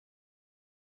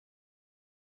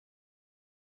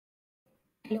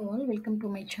Hello all, welcome to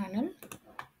my channel.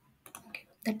 Okay,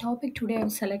 the topic today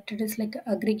I've selected is like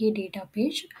aggregate data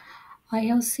page. I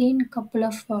have seen couple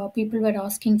of people were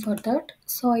asking for that,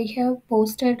 so I have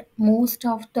posted most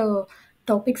of the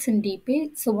topics in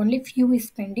DP. So only few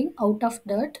is pending. Out of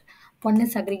that, one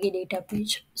is aggregate data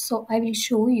page. So I will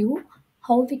show you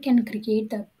how we can create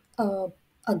the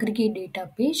aggregate data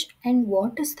page and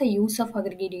what is the use of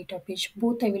aggregate data page.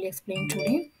 Both I will explain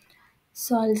today.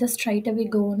 So I'll just straight away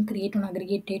go and create an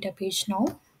aggregate data page now.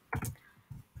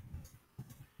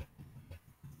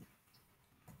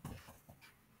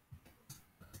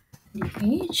 The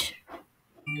page.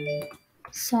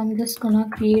 So I'm just gonna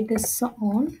create this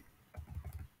on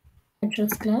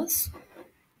address class,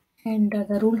 and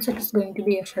the rule set is going to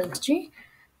be FSG.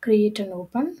 Create and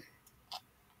open.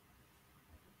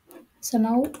 So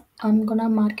now I'm gonna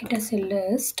mark it as a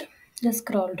list. Just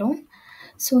scroll down.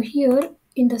 So here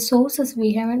in the sources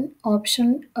we have an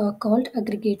option called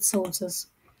aggregate sources.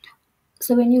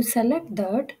 So when you select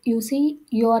that, you see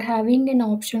you are having an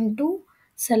option to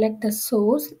select the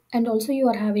source, and also you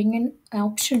are having an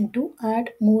option to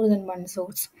add more than one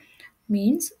source.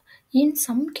 Means in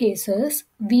some cases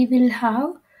we will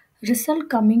have result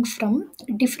coming from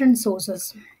different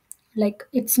sources. Like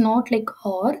it's not like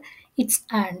or, it's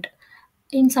and.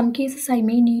 In some cases, I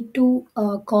may need to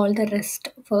call the rest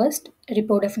first,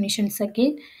 report definition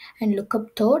second, and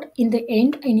lookup third. In the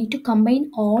end, I need to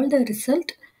combine all the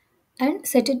result and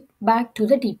set it back to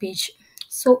the D page.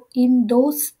 So in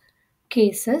those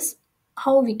cases,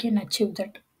 how we can achieve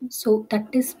that? So that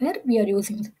is where we are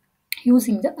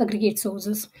using the aggregate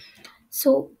sources.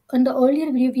 So in the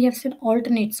earlier video, we have seen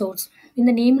alternate source. In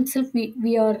the name itself,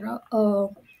 we are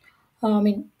I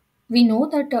mean, we know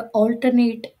that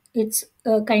alternate it's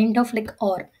kind of like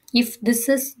or. If this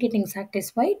is getting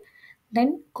satisfied,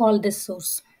 then call this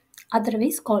source.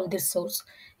 Otherwise, call this source.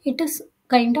 It is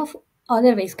kind of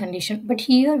otherwise condition. But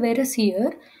here, whereas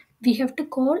here, we have to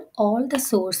call all the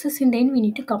sources and then we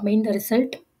need to combine the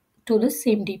result to the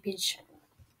same D page.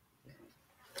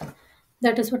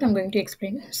 That is what I'm going to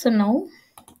explain. So now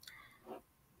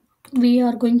we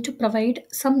are going to provide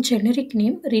some generic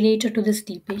name related to this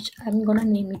D page. I'm gonna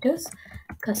name it as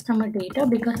customer data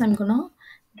because I'm gonna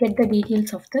get the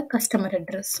details of the customer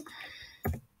address.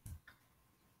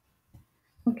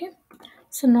 Okay,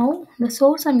 so now the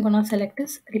source I'm gonna select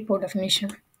is report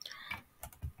definition.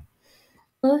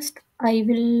 First, I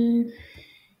will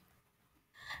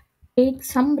take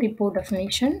some report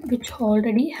definition which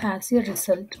already has a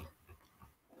result.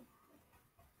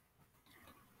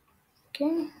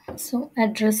 Okay, so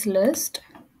address list.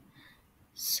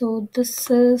 So this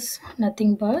is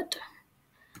nothing but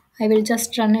I will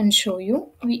just run and show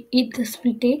you. This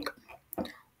will take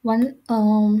one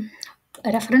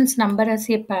reference number as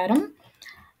a param,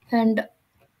 and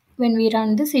when we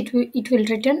run this it will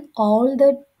return all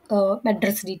the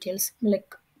address details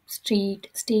like street,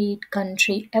 state,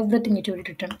 country, everything it will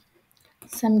return.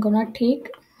 So I'm gonna take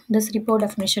this report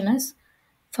definition as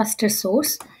first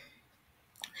source.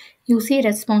 You see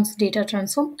response data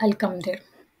transform, I'll come there.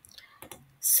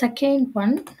 Second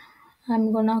one,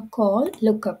 I'm gonna call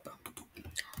lookup.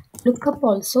 Lookup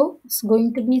also is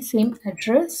going to be same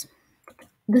address.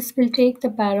 This will take the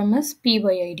param as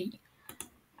PYID.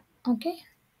 Okay,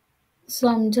 so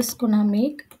I'm just gonna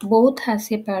make both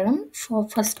has a param. For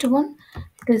first one,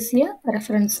 it is a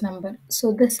reference number.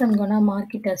 So this I'm gonna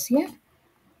mark it as a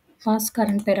past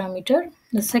current parameter.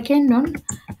 The second one,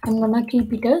 I'm gonna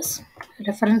keep it as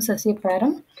reference as a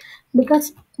param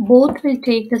because both will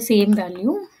take the same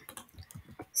value.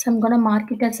 So I'm gonna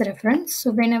mark it as a reference.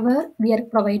 So whenever we are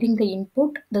providing the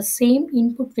input, the same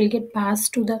input will get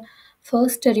passed to the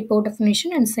first report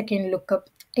definition and second lookup.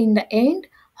 In the end,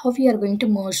 how we are going to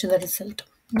merge the result.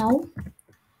 Now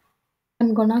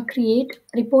I'm gonna create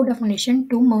report definition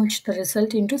to merge the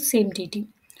result into same DT.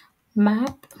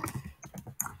 Map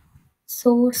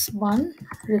source one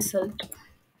result.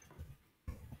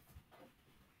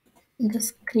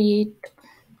 Just create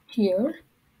here.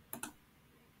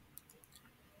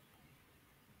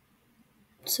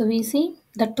 So we see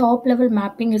the top level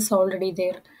mapping is already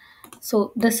there.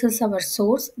 So this is our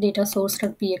source, data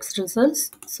source.px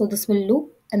results. So this will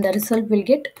loop and the result will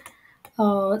get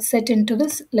set into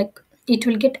this, like it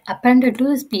will get appended to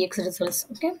this px results.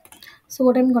 Okay. So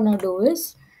what I'm gonna do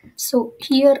is, so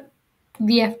here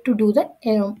we have to do the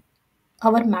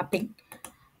our mapping.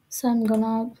 So I'm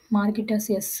gonna mark it as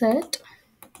a set.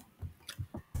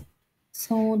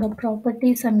 So the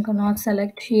properties I'm gonna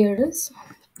select here is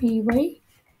py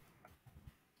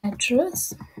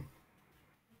address.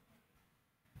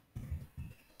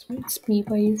 So it's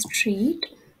py street.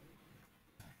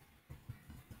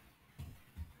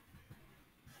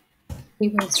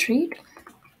 py street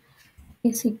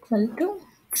is equal to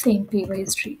same py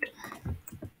street.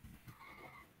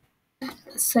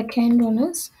 The second one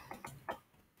is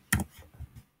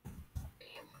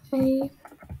py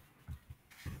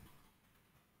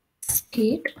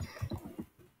state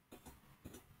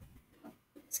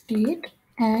state,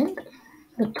 and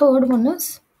the third one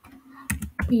is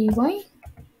py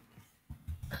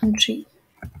country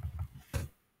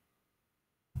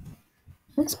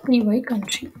is py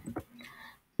country.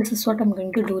 This is what I'm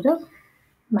going to do the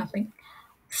mapping.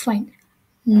 Fine.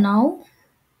 Now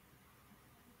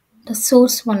the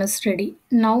source one is ready.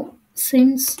 Now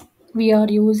since we are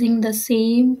using the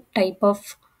same type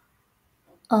of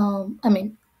I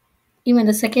mean even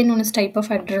the second one is type of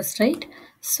address, right?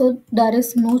 So there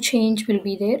is no change will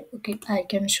be there. Okay, I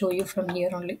can show you from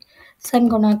here only. So I'm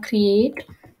gonna create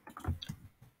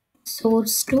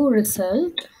source to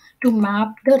result to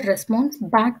map the response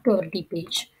back to our D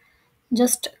page.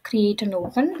 Just create and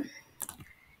open.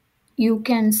 You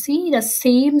can see the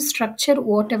same structure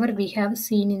whatever we have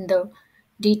seen in the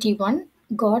DT1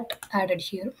 got added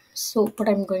here. So what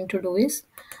I'm going to do is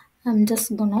I'm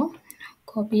just gonna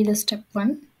copy the step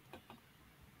 1,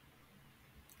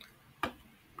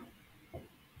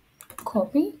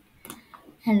 copy,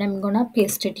 and I'm gonna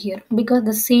paste it here because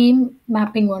the same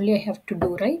mapping only I have to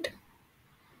do, right?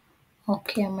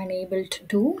 Okay, I'm unable to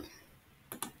do.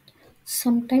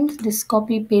 Sometimes this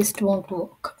copy paste won't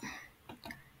work.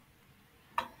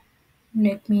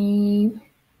 Let me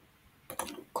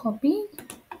copy.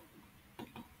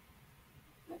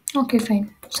 Okay,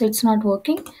 fine. So it's not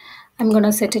working. I'm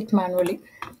gonna set it manually.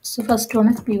 So first one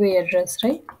is PY address,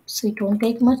 right? So it won't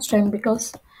take much time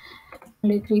because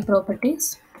only 3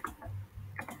 properties.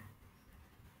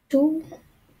 2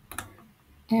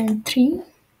 and 3.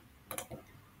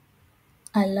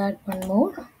 I'll add one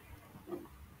more.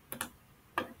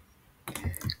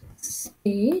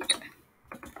 State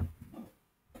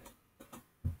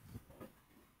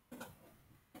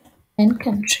and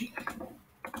country.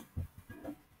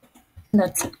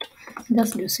 That's it.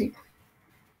 Just do see.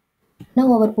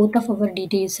 Now our both of our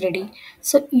DT is ready.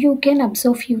 So you can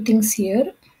observe few things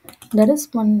here. There is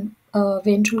one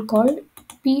vendor called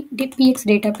PX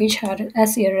data page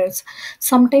has errors.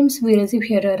 Sometimes we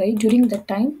receive error right during that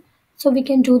time. So we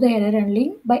can do the error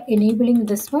handling by enabling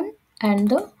this one and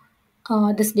the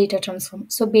this data transform.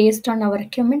 So based on our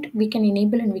requirement, we can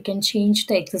enable and we can change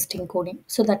the existing coding.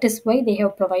 So that is why they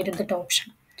have provided that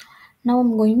option. Now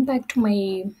I'm going back to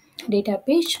my data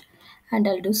page and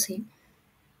I'll do save.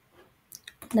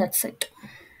 That's it.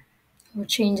 Our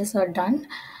changes are done.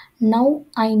 Now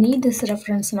I need this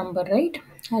reference number, right?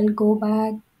 I'll go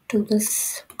back to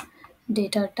this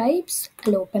data types.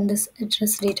 I'll open this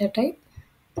address data type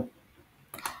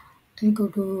and go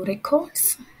to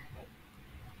records.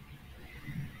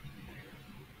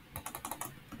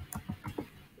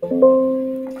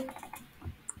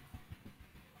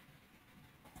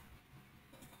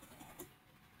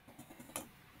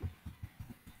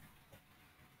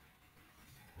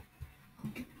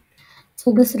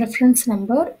 So this reference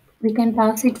number, we can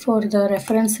pass it for the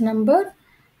reference number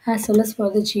as well as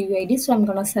for the GUID. So I'm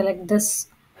gonna select this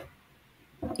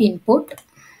input.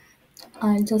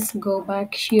 I'll just go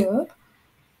back here.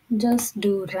 Just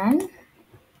do run.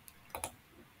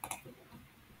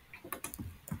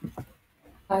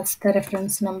 Pass the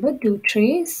reference number, do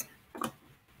trace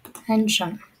and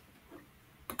run.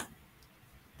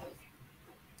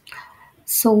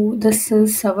 So this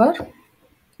is our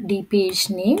D page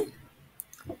name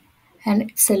and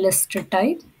it's a list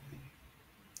type.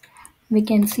 We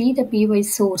can see the PY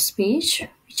source page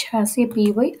which has a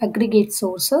PY aggregate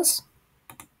sources.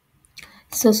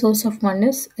 So source of 1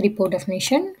 is report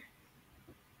definition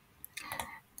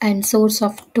and source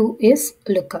of 2 is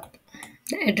lookup,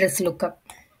 the address lookup.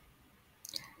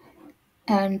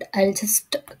 And I'll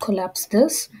just collapse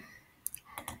this.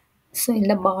 So in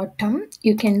the bottom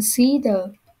you can see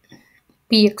the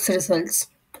PX results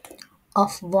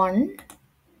of 1.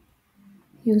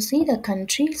 You see the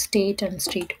country, state and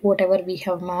street, whatever we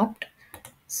have mapped.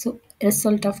 So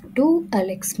result of 2, I'll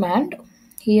expand.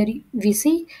 Here we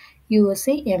see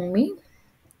USA ME.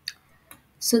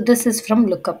 So this is from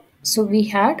lookup. So we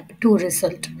had 2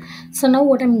 result. So now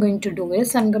what I'm going to do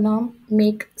is I'm gonna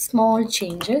make small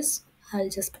changes. I'll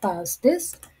just pass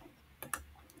this.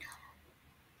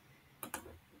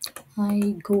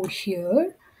 I go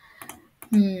here.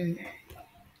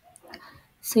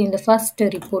 So in the first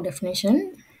report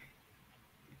definition,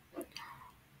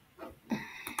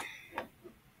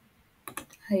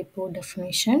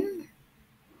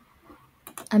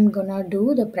 I'm gonna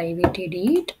do the private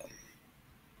edit.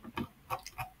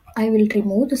 I will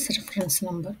remove this reference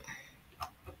number.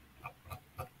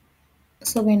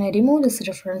 So when I remove this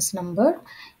reference number,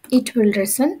 it will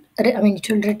it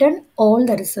will return all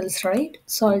the results, right?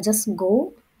 So I'll just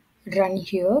go run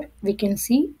here. We can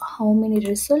see how many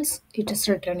results it is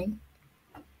returning.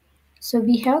 So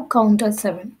we have counter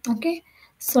 7. Okay.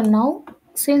 So now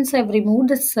since I've removed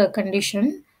this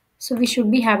condition, so we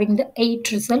should be having the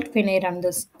 8 result when I run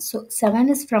this. So 7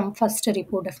 is from first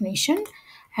report definition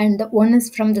and the 1 is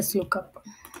from this lookup.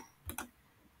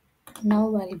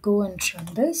 Now I'll go and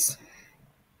run this.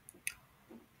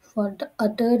 For the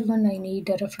other one, I need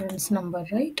a reference number,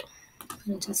 right?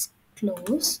 I'll just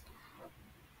close.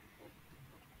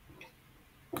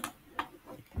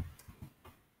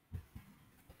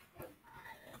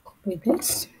 Copy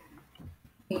this,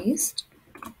 paste,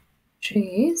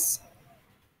 trace,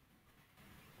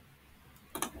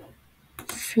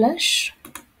 flush,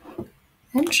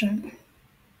 and run.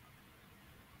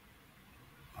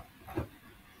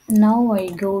 Now I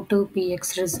go to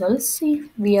PX results. See,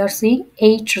 we are seeing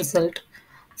 8 result.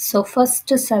 So first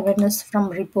 7 is from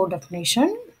report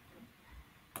definition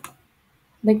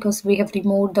because we have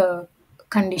removed the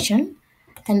condition,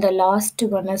 and the last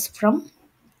one is from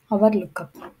our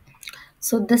lookup.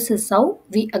 So this is how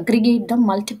we aggregate the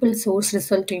multiple source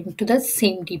result into the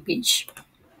same D page.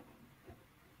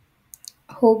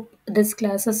 Hope this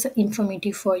class is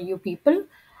informative for you people.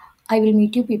 I will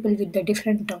meet you people with the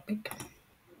different topic.